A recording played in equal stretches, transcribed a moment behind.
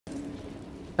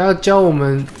他要教我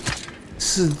们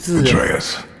识字。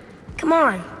Come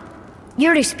on, you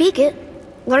already speak it.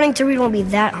 Learning to read won't be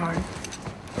that hard.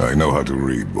 I know how to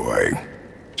read, boy.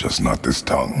 Just not this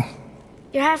tongue.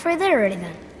 You're halfway there already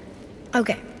then.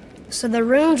 Okay, so the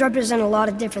runes represent a lot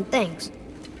of different things.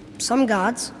 Some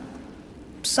gods,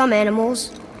 some animals.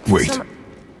 Wait. Some...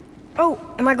 Oh,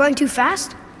 am I going too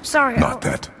fast? Sorry. Not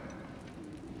that.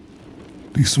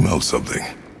 Do you smell something?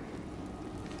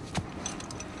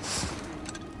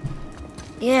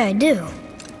 Yeah, I do.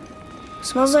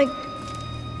 Smells like...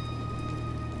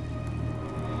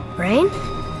 rain?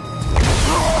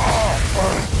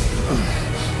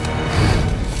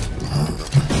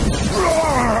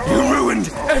 You ruined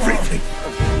everything!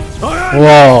 I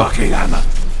Whoa. am fucking hammer!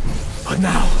 But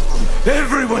now,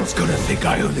 everyone's gonna think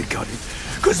I only got it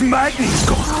because Magni's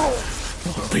gone.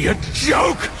 It'll be a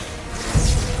joke!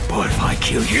 But if I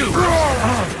kill you,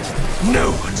 no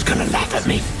one's gonna laugh at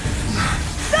me.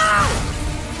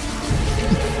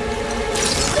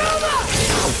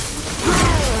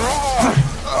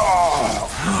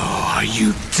 Oh, are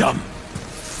you dumb?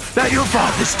 That your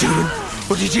father's doing?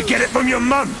 Or did you get it from your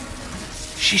mum?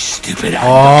 She's stupid and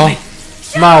ugly.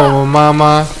 骂我们妈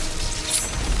妈，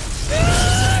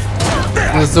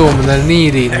这是我们的逆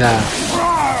鳞啊！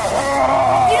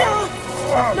 You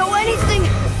don't know anything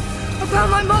about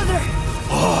my mother.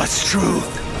 Oh, it's true.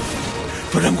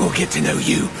 But I'm gonna get to know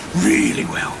you really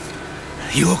well.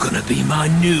 You're gonna be my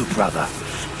new brother.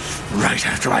 Right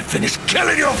after I finish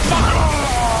killing your father.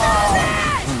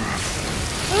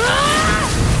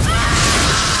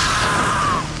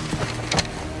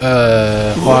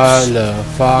 花了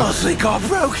发。 I think I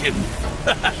broke him.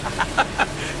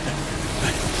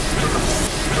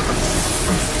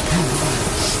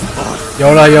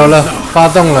 有了有了，发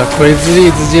动了，魁之力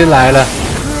直接来了，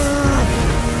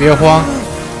别慌。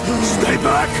 Stay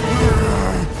back.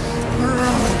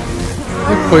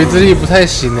 那魁之力不太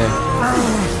行哎。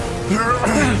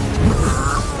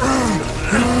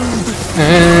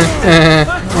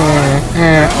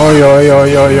哦有，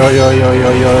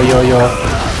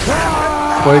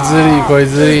魁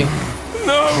之力。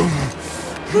No.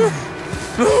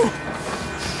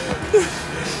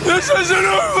 This isn't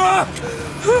over.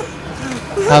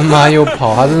 他妈又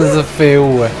跑，他真的是废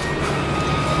物哎。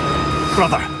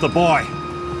 Brother, the boy.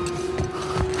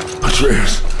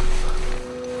 Atreus.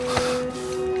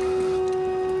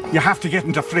 You have to get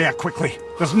into Freya quickly.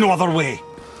 There's no other way.